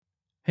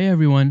Hey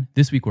everyone,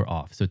 this week we're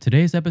off. So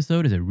today's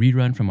episode is a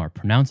rerun from our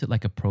Pronounce It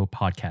Like a Pro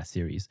podcast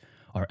series,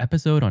 our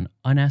episode on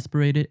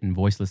unaspirated and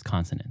voiceless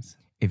consonants.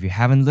 If you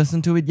haven't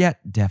listened to it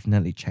yet,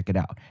 definitely check it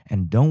out.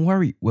 And don't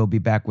worry, we'll be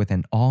back with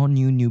an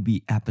all-new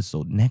newbie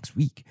episode next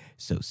week.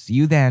 So see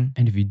you then.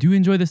 And if you do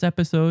enjoy this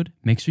episode,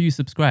 make sure you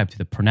subscribe to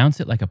the Pronounce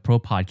It Like a Pro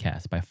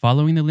podcast by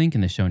following the link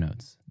in the show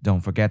notes.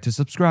 Don't forget to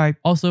subscribe.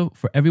 Also,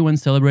 for everyone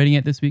celebrating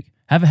it this week,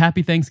 have a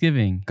happy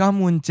Thanksgiving. 金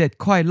門節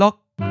快樂!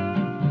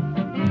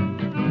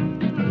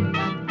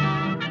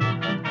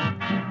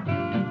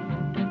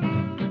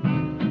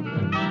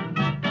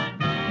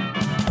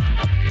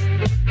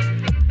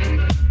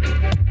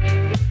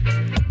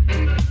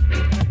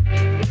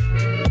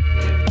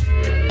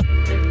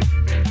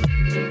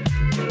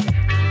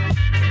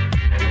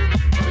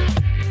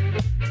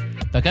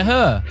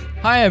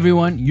 Hi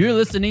everyone, you're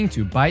listening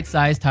to Bite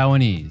Size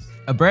Taiwanese.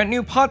 A brand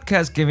new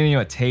podcast giving you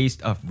a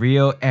taste of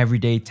real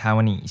everyday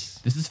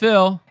Taiwanese. This is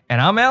Phil.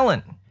 And I'm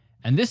Alan.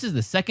 And this is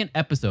the second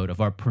episode of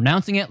our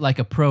Pronouncing It Like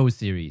a Pro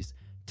series.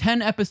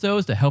 10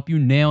 episodes to help you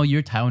nail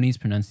your Taiwanese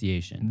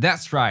pronunciation.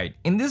 That's right.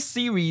 In this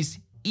series,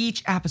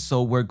 each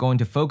episode we're going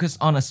to focus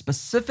on a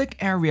specific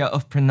area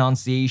of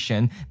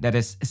pronunciation that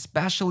is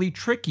especially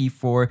tricky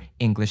for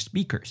English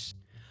speakers.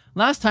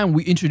 Last time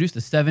we introduced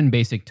the 7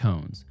 basic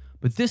tones.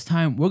 But this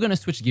time, we're going to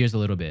switch gears a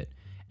little bit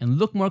and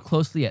look more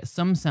closely at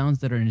some sounds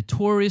that are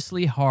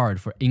notoriously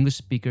hard for English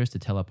speakers to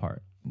tell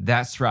apart.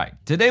 That's right.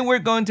 Today, we're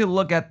going to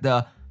look at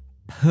the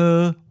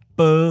p,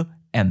 b,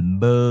 and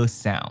b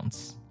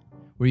sounds.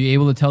 Were you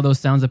able to tell those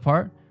sounds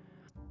apart?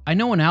 I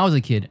know when I was a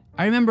kid,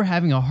 I remember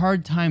having a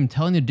hard time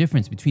telling the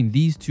difference between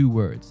these two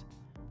words,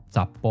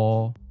 杂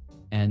波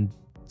and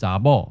杂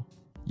某.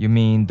 You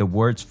mean the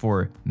words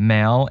for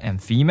male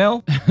and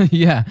female?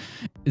 Yeah.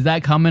 Is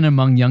that common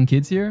among young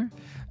kids here?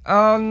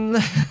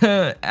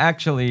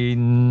 Actually,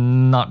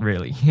 not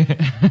really.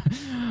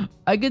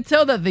 I could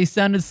tell that they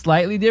sounded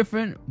slightly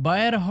different, but I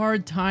had a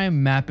hard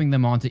time mapping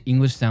them onto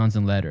English sounds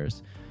and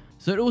letters.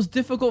 So it was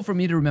difficult for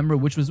me to remember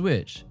which was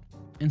which.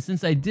 And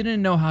since I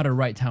didn't know how to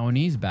write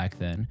Taiwanese back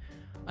then,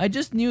 I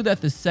just knew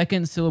that the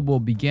second syllable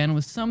began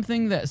with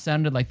something that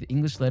sounded like the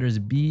English letters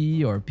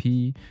B or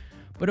P,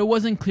 but it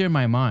wasn't clear in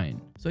my mind,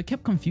 so I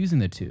kept confusing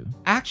the two.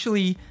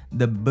 Actually,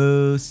 the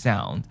b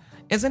sound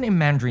isn't in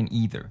Mandarin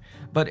either,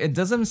 but it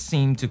doesn't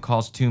seem to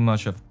cause too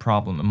much of a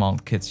problem among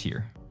kids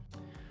here.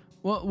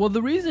 Well,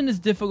 the reason it's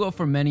difficult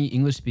for many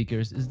English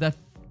speakers is that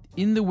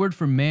in the word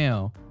for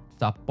male,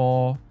 杂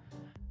某,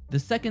 the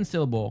second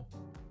syllable,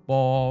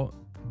 某,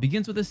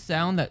 begins with a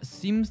sound that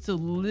seems to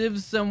live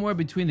somewhere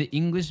between the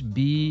English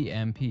B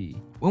and P.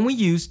 When we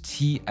use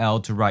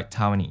TL to write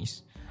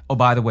Taiwanese, oh,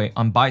 by the way,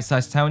 on Bite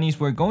Size Taiwanese,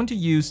 we're going to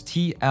use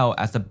TL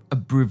as an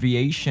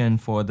abbreviation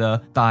for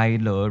the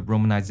Tyler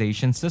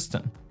romanization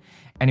system.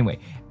 Anyway,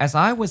 as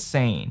I was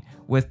saying,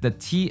 with the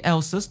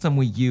TL system,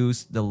 we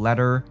use the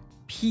letter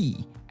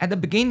P at the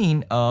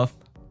beginning of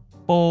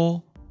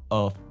bo,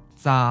 of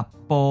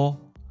zapbo.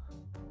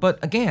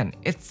 But again,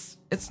 it's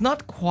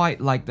not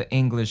quite like the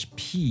English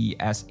P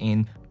as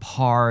in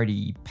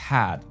party,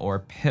 pad, or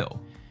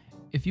pill.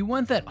 If you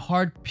want that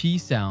hard P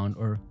sound,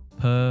 or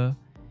P,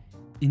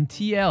 in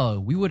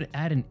TL, we would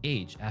add an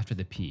H after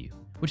the P,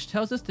 which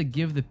tells us to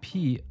give the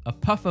P a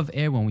puff of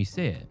air when we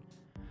say it.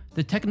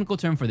 The technical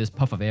term for this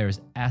puff of air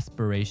is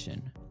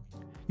aspiration.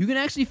 You can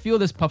actually feel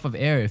this puff of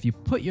air if you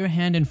put your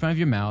hand in front of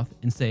your mouth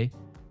and say,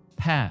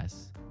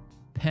 pass,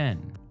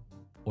 pen,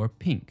 or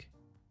pink.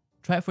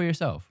 Try it for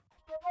yourself.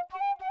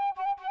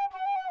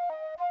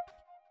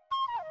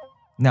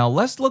 Now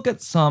let's look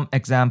at some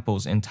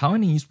examples in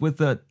Taiwanese with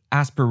the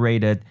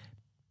aspirated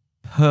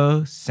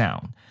p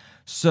sound.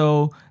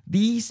 So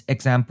these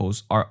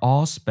examples are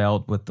all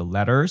spelled with the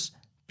letters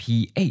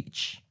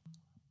ph.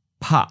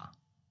 Pa.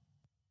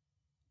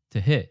 To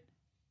hit.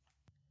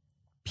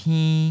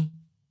 P.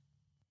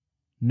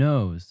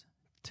 Nose.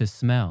 To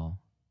smell.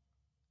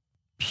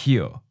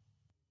 Pure.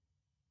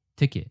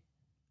 Ticket.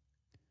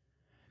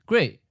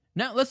 Great.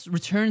 Now let's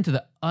return to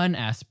the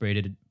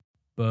unaspirated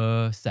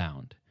b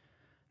sound.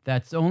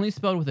 That's only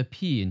spelled with a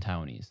P in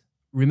Taiwanese.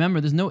 Remember,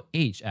 there's no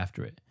H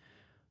after it.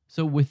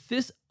 So with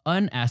this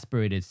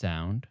unaspirated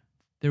sound,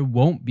 there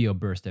won't be a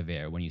burst of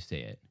air when you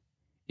say it.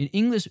 In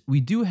English, we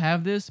do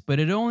have this, but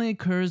it only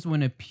occurs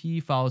when a P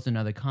follows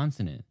another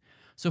consonant.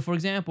 So for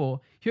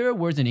example, here are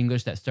words in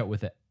English that start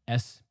with a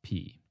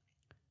SP.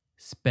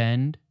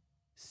 Spend,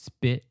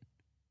 spit,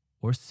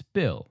 or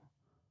spill.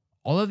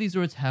 All of these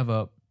words have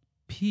a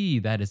P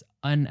that is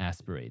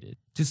unaspirated.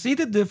 To see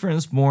the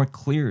difference more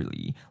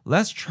clearly,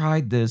 let's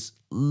try this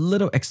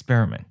little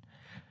experiment.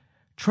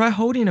 Try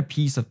holding a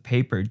piece of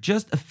paper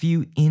just a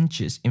few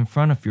inches in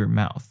front of your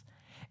mouth,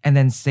 and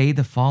then say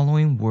the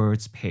following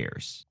words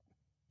pairs.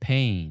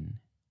 Pain,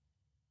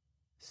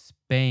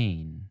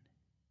 Spain,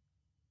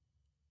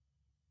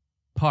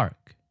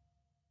 park,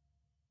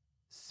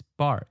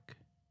 spark,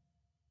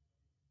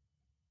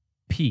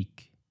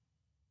 peak,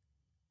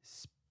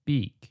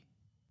 speak.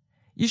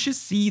 You should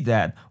see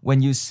that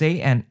when you say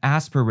an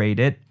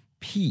aspirated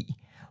P,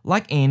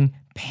 like in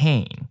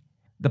pain,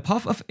 The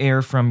puff of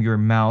air from your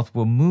mouth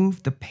will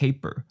move the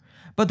paper,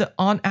 but the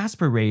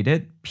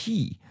unaspirated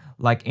P,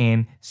 like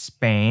in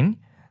Spain,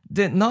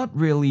 did not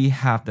really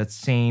have that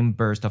same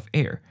burst of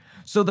air,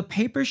 so the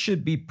paper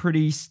should be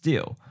pretty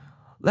still.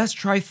 Let's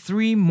try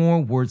 3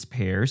 more words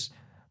pairs,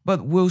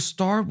 but we'll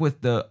start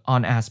with the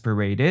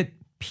unaspirated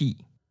P.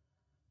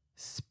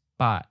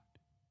 Spot,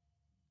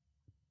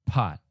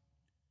 pot,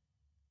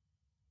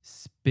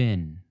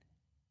 spin,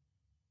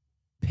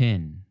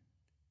 pin,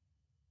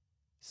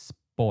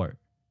 sport,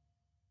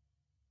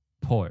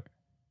 port.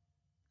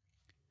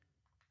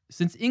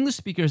 Since English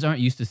speakers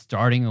aren't used to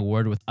starting a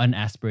word with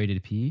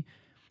unaspirated P,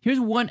 here's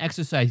one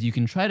exercise you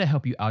can try to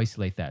help you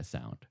isolate that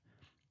sound.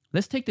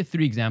 Let's take the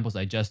 3 examples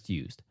I just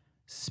used: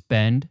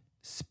 spend,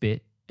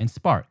 spit, and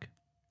spark.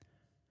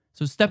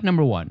 So step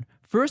number 1,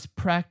 first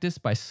practice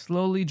by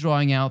slowly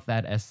drawing out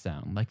that S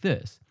sound like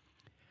this.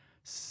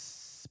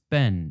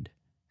 Spend,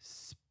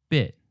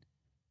 spit,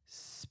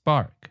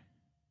 spark.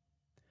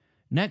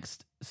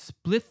 Next,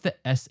 split the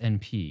S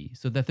and P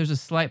so that there's a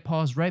slight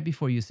pause right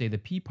before you say the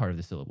P part of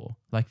the syllable,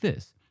 like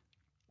this.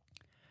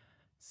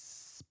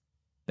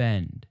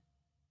 Spend,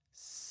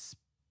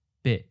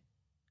 spit,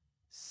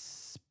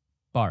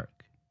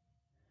 spark.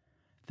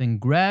 Then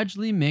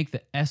gradually make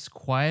the S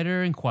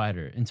quieter and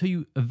quieter until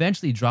you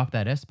eventually drop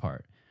that S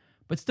part.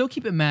 But still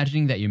keep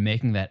imagining that you're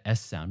making that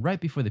S sound right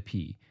before the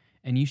P,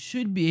 and you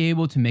should be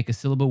able to make a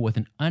syllable with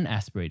an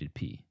unaspirated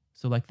P.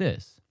 So like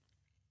this.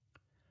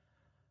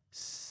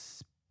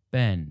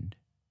 Spend,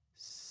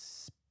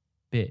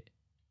 spit,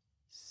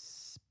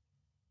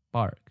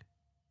 spark,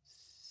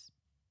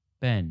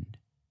 spend,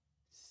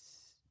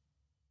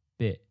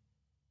 spit,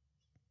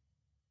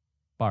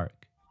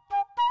 spark.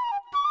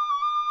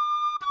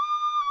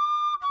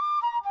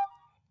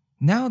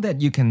 Now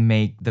that you can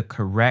make the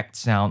correct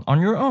sound on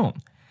your own,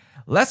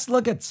 let's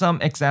look at some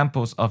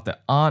examples of the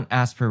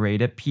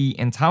unaspirated P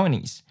in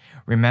Taiwanese.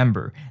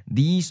 Remember,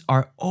 these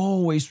are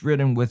always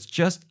written with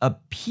just a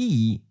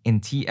P in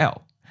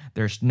TL.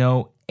 There's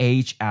no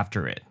H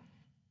after it.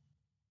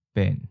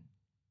 Ben.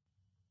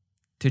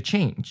 To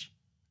change.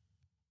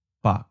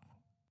 Bak.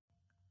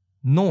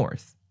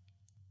 North.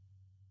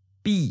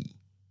 B.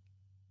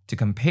 To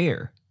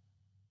compare.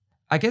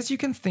 I guess you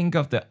can think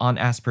of the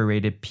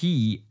unaspirated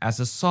P as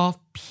a soft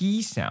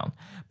P sound,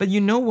 but you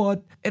know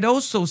what? It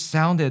also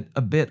sounded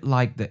a bit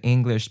like the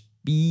English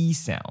B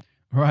sound.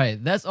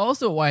 Right, that's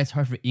also why it's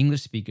hard for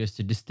English speakers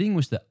to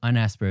distinguish the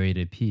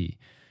unaspirated P,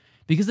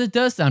 because it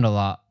does sound a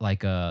lot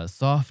like a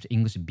soft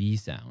English B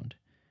sound.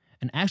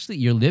 And actually,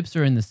 your lips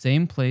are in the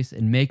same place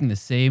and making the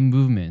same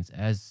movements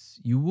as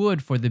you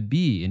would for the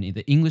B in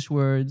the English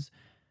words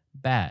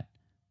bat,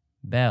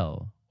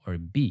 bell, or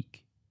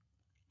beak.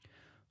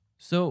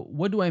 So,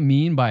 what do I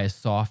mean by a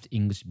soft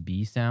English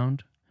B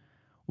sound?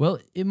 Well,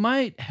 it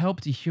might help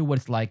to hear what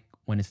it's like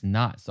when it's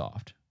not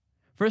soft.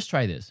 First,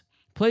 try this.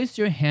 Place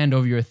your hand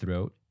over your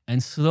throat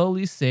and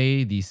slowly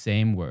say these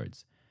same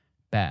words: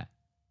 bat,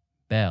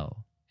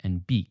 bell,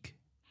 and beak.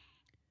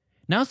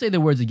 Now say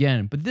the words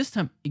again, but this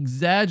time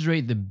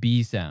exaggerate the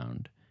B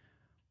sound.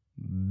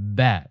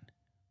 Bat,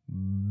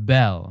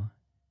 bell,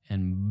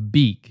 and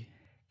beak.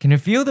 Can you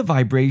feel the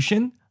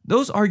vibration?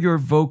 Those are your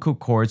vocal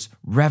cords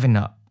revving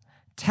up.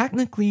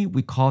 Technically,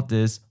 we call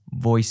this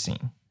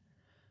voicing.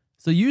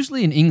 So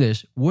usually in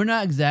English, we're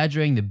not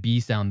exaggerating the B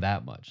sound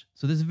that much.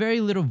 So there's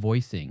very little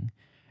voicing.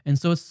 And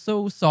so it's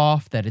so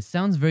soft that it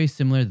sounds very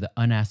similar to the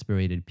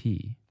unaspirated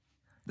P.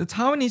 The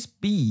Taiwanese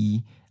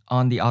B,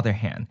 on the other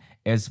hand,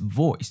 is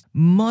voiced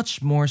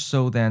much more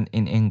so than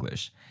in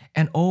English,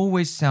 and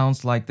always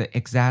sounds like the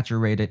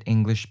exaggerated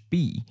English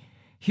B.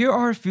 Here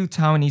are a few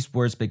Taiwanese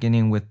words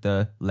beginning with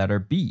the letter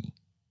B.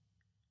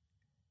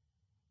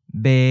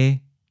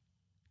 Be,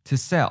 to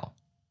sell.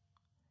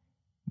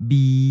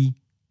 Be,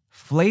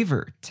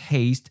 flavor,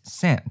 taste,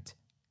 scent.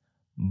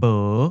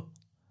 Bu,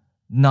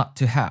 not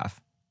to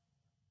have.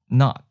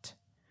 Not.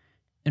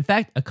 In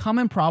fact, a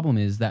common problem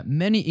is that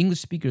many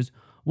English speakers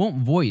won't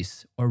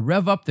voice or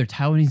rev up their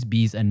Taiwanese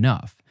Bs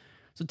enough.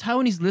 So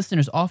Taiwanese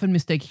listeners often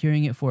mistake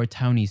hearing it for a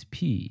Taiwanese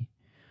P.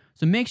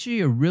 So make sure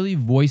you're really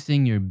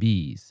voicing your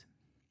Bs.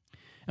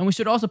 And we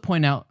should also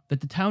point out that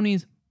the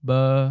Taiwanese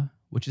B,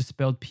 which is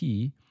spelled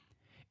P,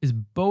 is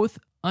both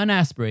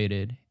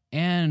unaspirated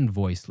and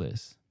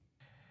voiceless.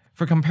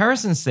 For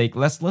comparison's sake,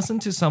 let's listen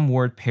to some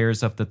word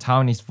pairs of the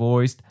Taiwanese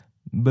voiced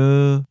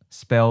B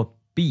spelled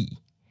B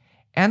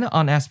and the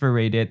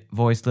unaspirated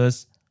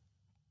voiceless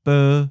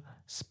B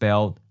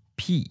spelled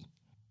P.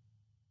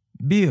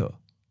 Beer,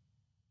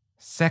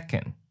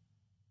 second.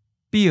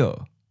 Beer,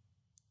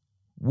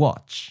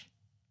 watch.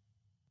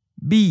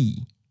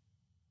 B,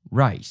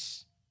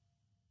 rice.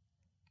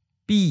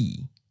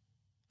 B,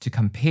 to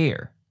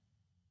compare.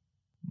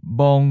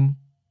 Bong,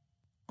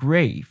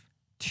 grave,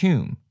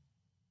 tomb.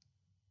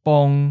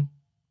 Bong,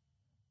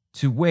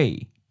 to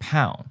weigh,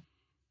 pound.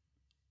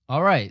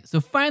 All right,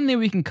 so finally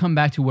we can come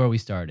back to where we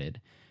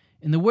started.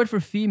 In the word for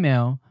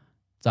female,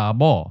 杂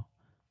某,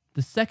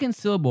 the second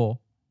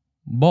syllable,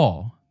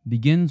 bo,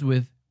 begins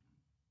with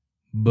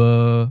b,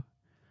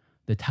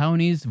 the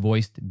Taiwanese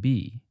voiced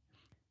B.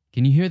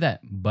 Can you hear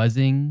that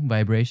buzzing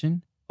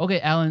vibration? Okay,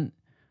 Alan,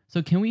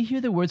 so can we hear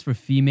the words for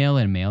female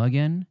and male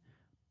again?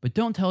 But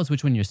don't tell us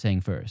which one you're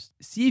saying first.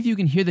 See if you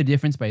can hear the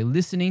difference by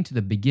listening to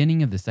the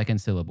beginning of the second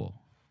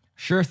syllable.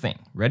 Sure thing.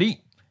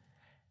 Ready?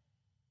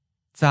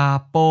 查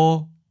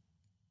甫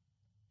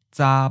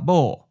查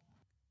某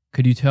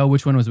Could you tell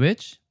which one was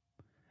which?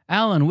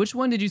 Alan, which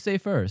one did you say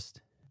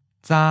first?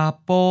 查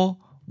甫,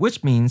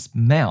 which means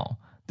male.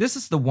 This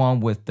is the one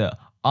with the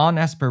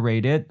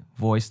unaspirated,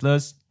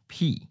 voiceless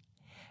P.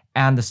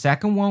 And the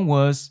second one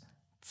was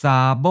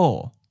查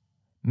某,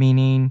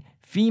 meaning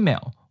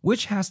female,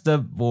 which has the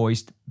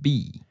voiced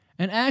B.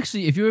 And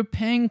actually, if you were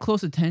paying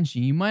close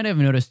attention, you might have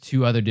noticed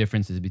two other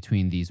differences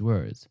between these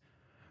words.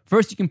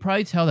 First, you can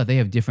probably tell that they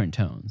have different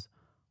tones.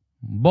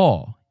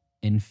 Bo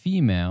in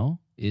female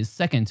is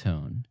second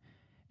tone,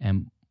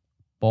 and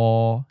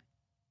bo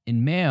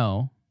in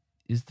male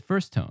is the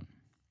first tone.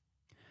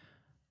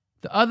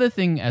 The other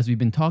thing, as we've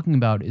been talking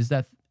about, is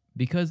that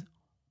because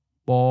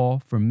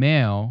bo for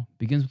male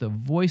begins with a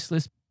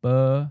voiceless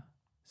b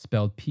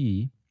spelled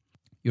P,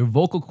 your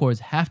vocal cords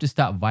have to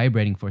stop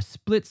vibrating for a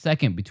split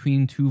second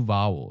between two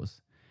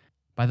vowels.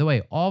 By the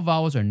way, all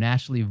vowels are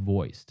naturally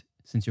voiced,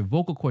 since your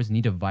vocal cords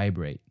need to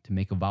vibrate to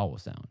make a vowel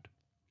sound.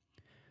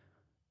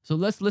 So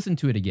let's listen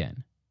to it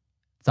again.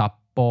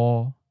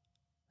 Zapo.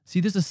 See,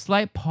 there's a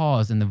slight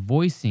pause and the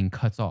voicing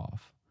cuts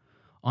off.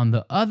 On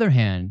the other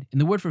hand, in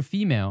the word for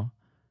female,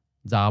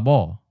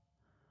 zabo,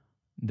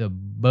 the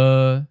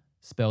b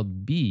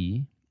spelled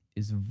B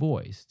is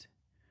voiced.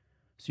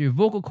 So your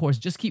vocal cords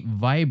just keep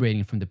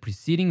vibrating from the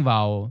preceding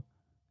vowel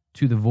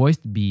to the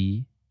voiced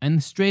B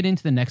and straight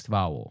into the next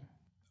vowel.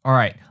 All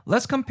right,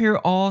 let's compare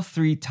all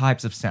three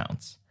types of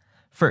sounds.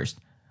 First,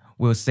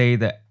 we'll say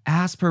the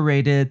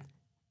aspirated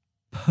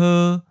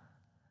P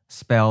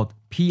spelled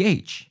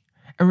PH.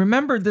 And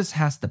remember, this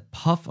has the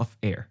puff of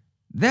air.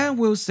 Then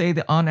we'll say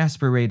the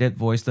unaspirated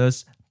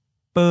voiceless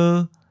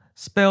B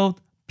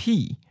spelled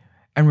P.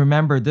 And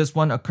remember, this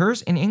one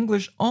occurs in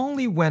English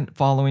only when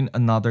following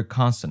another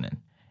consonant.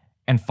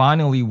 And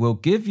finally, we'll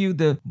give you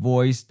the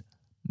voiced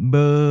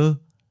B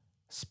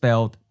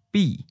spelled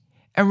B.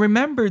 And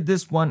remember,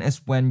 this one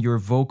is when your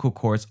vocal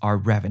cords are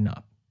revving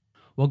up.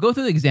 We'll go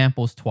through the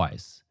examples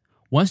twice.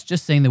 Once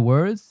just saying the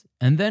words,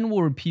 and then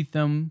we'll repeat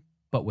them,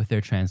 but with their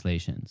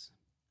translations.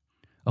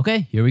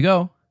 Okay, here we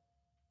go.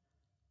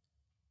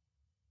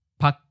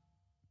 Pak,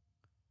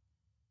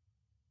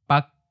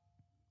 pak,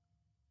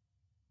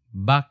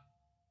 bak,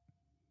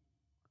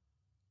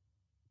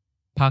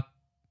 pak.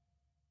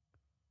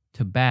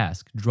 To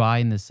bask, dry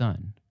in the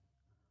sun.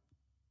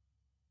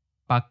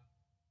 Pak.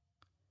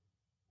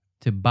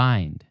 To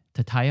bind,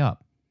 to tie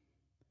up.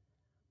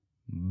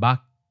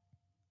 Bak.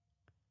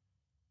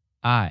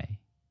 I.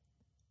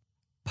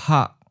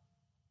 Pa,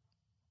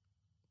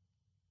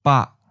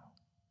 ba,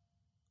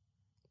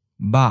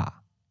 ba.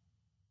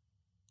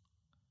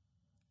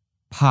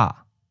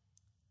 Pa.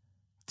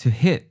 To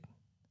hit.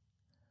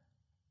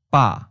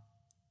 Ba.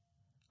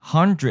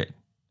 100.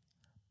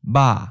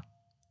 Ba.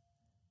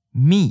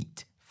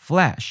 Meat,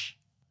 flesh.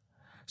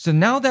 So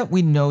now that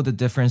we know the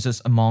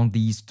differences among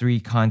these three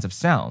kinds of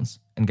sounds,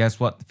 and guess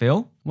what,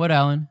 Phil? What,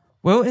 Alan?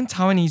 Well, in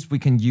Taiwanese, we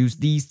can use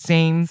these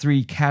same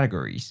three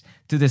categories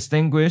to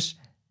distinguish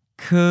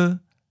k,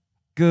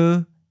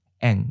 g,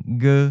 and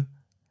g,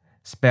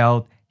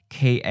 spelled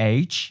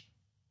kh,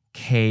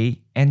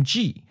 k, and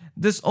g.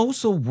 This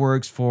also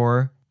works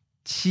for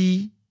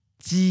chi,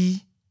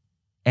 ji,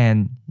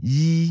 and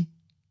yi,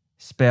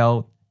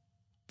 spelled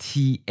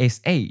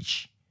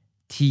tsh,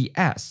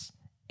 ts,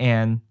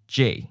 and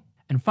j.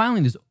 And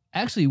finally, there's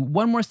actually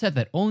one more set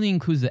that only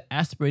includes the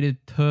aspirated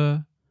t,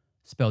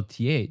 spelled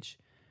th,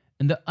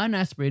 and the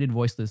unaspirated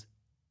voiceless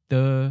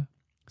the,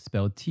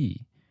 spelled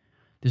t.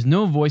 There's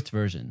no voiced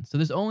version, so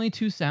there's only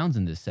two sounds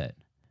in this set.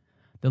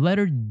 The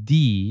letter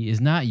D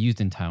is not used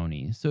in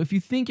Taiwanese, so if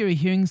you think you're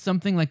hearing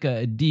something like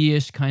a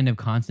D-ish kind of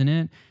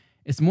consonant,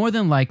 it's more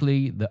than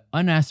likely the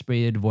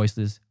unaspirated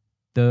voiceless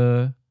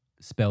the,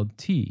 spelled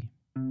t.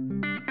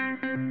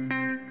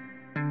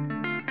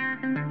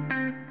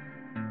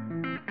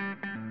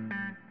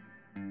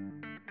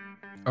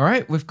 All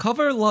right, we've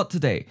covered a lot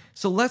today,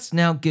 so let's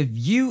now give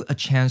you a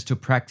chance to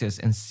practice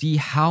and see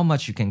how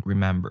much you can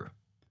remember.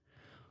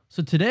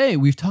 So today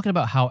we've talked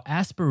about how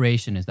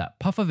aspiration is that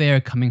puff of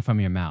air coming from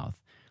your mouth,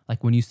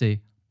 like when you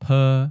say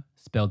p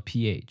spelled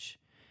ph,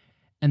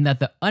 and that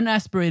the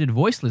unaspirated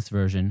voiceless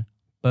version,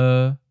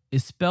 b,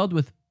 is spelled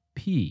with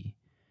p.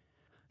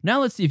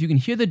 Now let's see if you can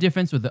hear the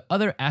difference with the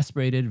other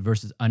aspirated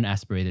versus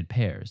unaspirated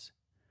pairs.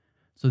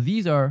 So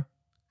these are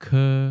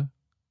k,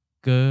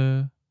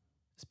 g,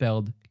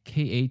 spelled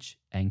kh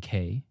and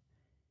k,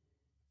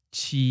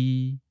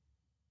 chi,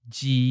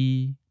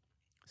 g,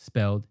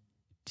 spelled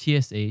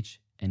tsh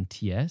and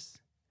ts,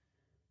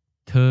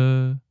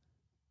 t,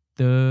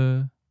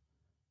 the,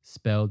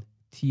 spelled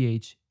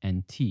th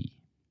and t.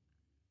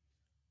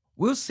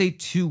 We'll say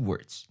two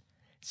words,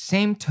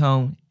 same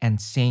tone and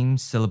same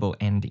syllable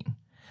ending,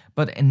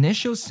 but the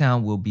initial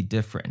sound will be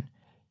different.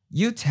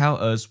 You tell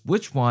us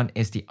which one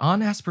is the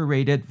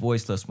unaspirated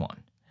voiceless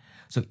one.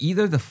 So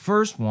either the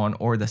first one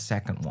or the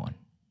second one.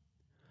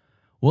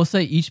 We'll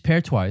say each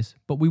pair twice,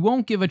 but we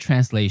won't give a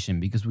translation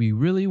because we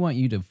really want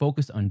you to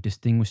focus on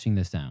distinguishing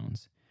the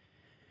sounds.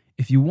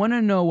 If you want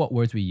to know what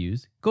words we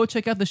use, go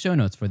check out the show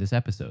notes for this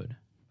episode.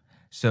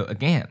 So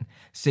again,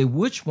 say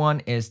which one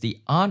is the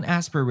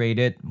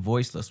unaspirated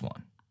voiceless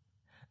one.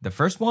 The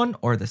first one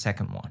or the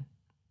second one.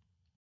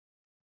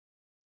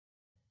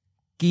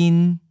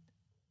 긴,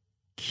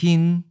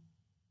 긴,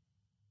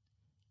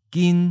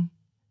 긴,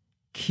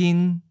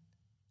 긴.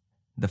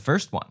 The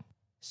first one,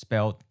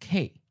 spelled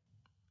K.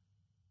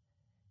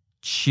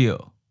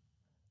 chill,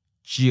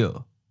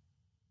 chill,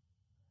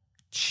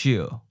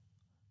 chill,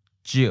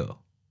 chill.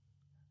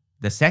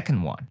 The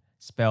second one,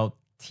 spelled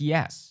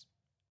TS.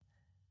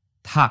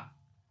 탁,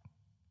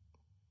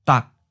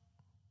 딱,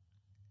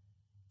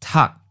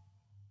 탁,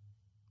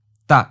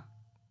 딱.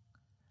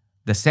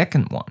 The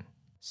second one,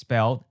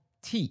 spelled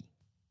T.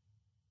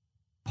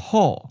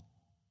 pull,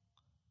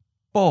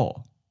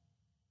 pull,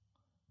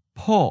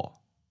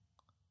 pull,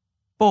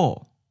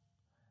 pull.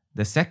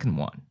 The second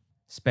one,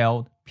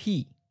 spelled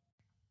P.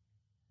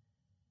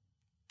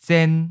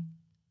 zen,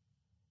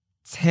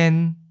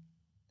 zen,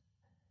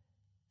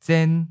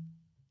 zen,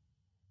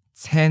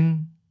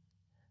 zen.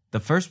 The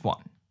first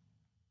one,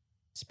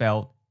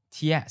 spelled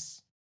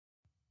TS.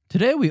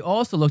 Today we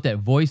also looked at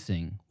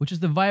voicing, which is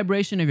the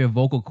vibration of your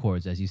vocal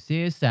cords as you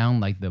say a sound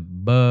like the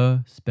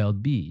B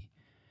spelled B.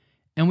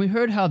 And we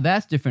heard how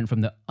that's different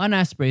from the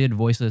unaspirated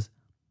voiceless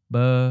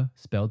B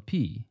spelled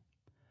P.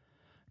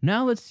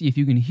 Now let's see if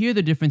you can hear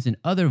the difference in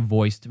other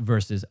voiced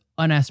versus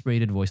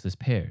unaspirated voiceless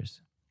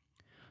pairs.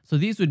 So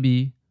these would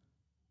be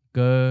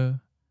G,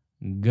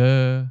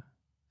 G,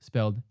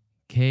 spelled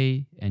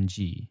K and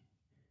G.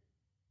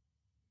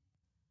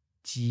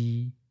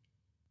 G,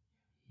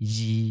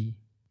 G,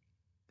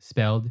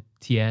 spelled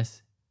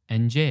TS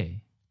and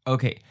J.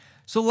 Okay,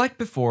 so like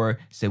before,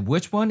 say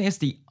which one is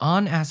the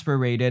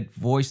unaspirated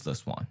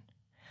voiceless one.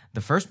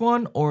 The first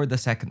one or the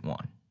second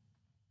one.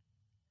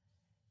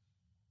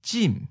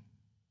 진,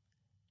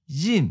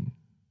 진,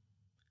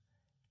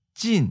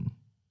 진,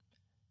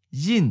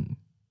 진.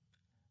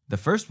 The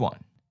first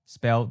one,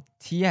 spelled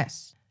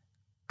TS.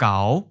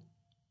搞,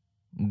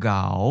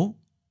搞,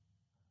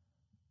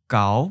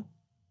搞,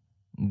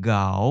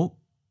搞.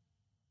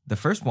 The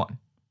first one,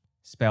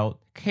 spelled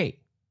K.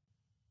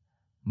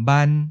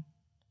 반,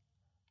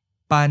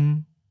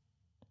 반,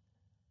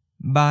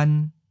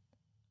 반,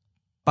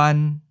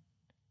 반.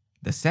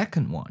 The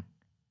second one,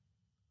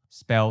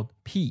 spelled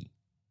P.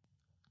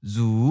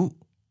 주,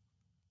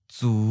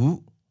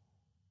 주,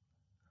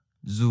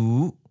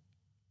 주,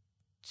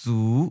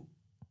 주.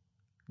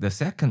 The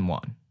second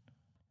one,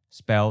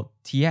 spelled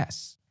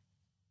TS.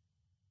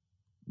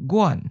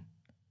 관,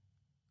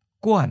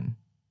 관,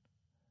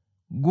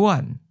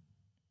 관,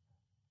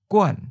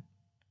 관.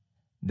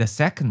 The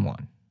second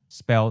one,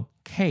 spelled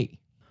K.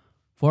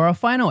 For our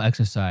final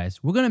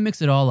exercise, we're going to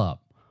mix it all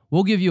up.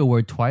 We'll give you a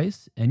word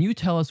twice, and you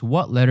tell us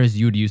what letters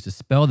you'd use to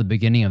spell the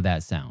beginning of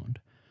that sound.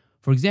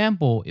 For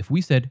example, if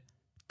we said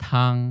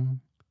탕,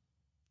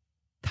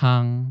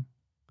 탕,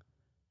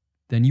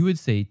 then you would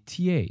say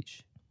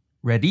TH.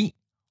 Ready?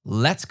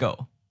 Let's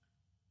go.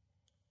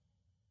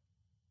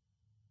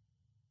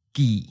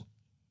 기,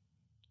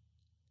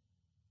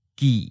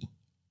 기,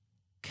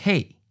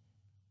 K.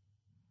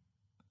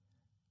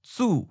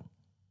 주,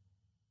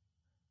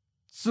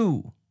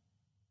 주,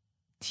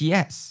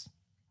 TS.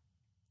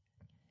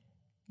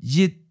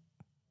 얏,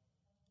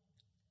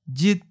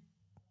 얏,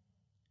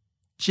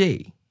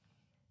 J.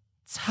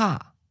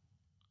 차,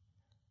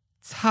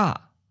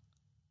 차,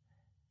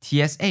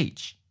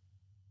 TSH.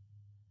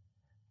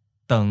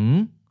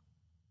 등,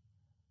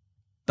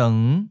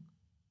 등,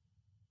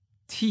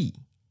 T.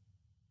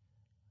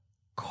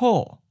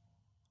 코,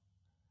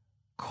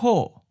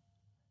 코,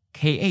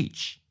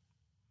 KH.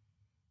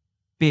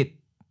 bit,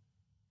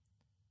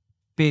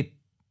 bit,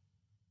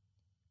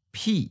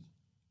 P.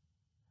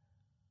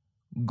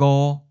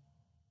 go,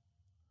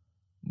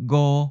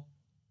 go,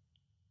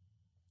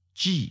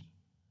 G.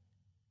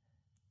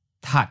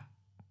 탓,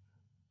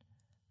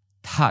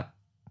 탓,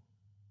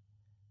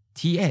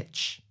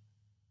 TH.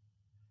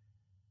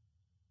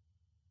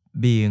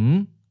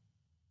 biển,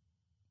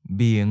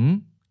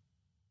 biển,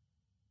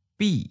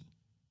 B.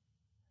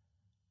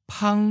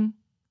 팡,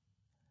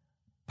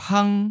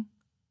 팡,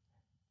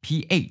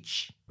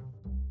 PH.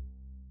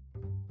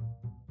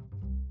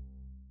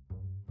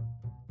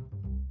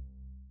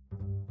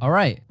 All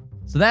right,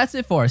 so that's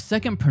it for our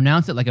second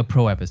Pronounce It Like a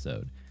Pro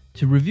episode.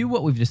 To review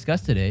what we've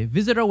discussed today,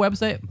 visit our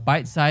website,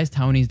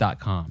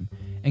 bitesizedtaiwanese.com,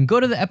 and go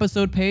to the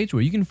episode page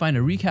where you can find a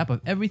recap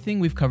of everything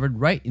we've covered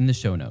right in the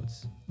show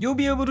notes. You'll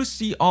be able to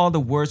see all the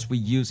words we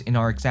use in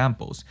our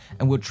examples,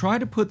 and we'll try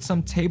to put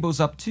some tables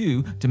up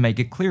too to make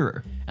it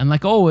clearer. And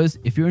like always,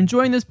 if you're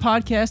enjoying this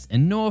podcast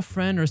and know a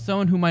friend or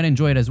someone who might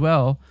enjoy it as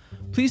well,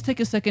 please take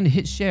a second to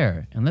hit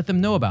share and let them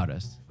know about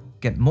us.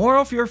 Get more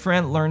of your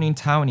friend learning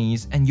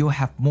Taiwanese, and you'll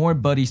have more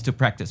buddies to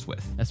practice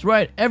with. That's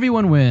right,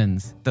 everyone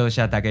wins. 多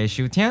谢大家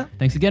收听.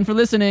 Thanks again for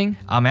listening.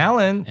 I'm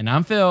Alan. And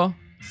I'm Phil.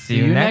 See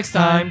you next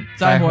time.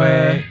 再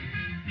会。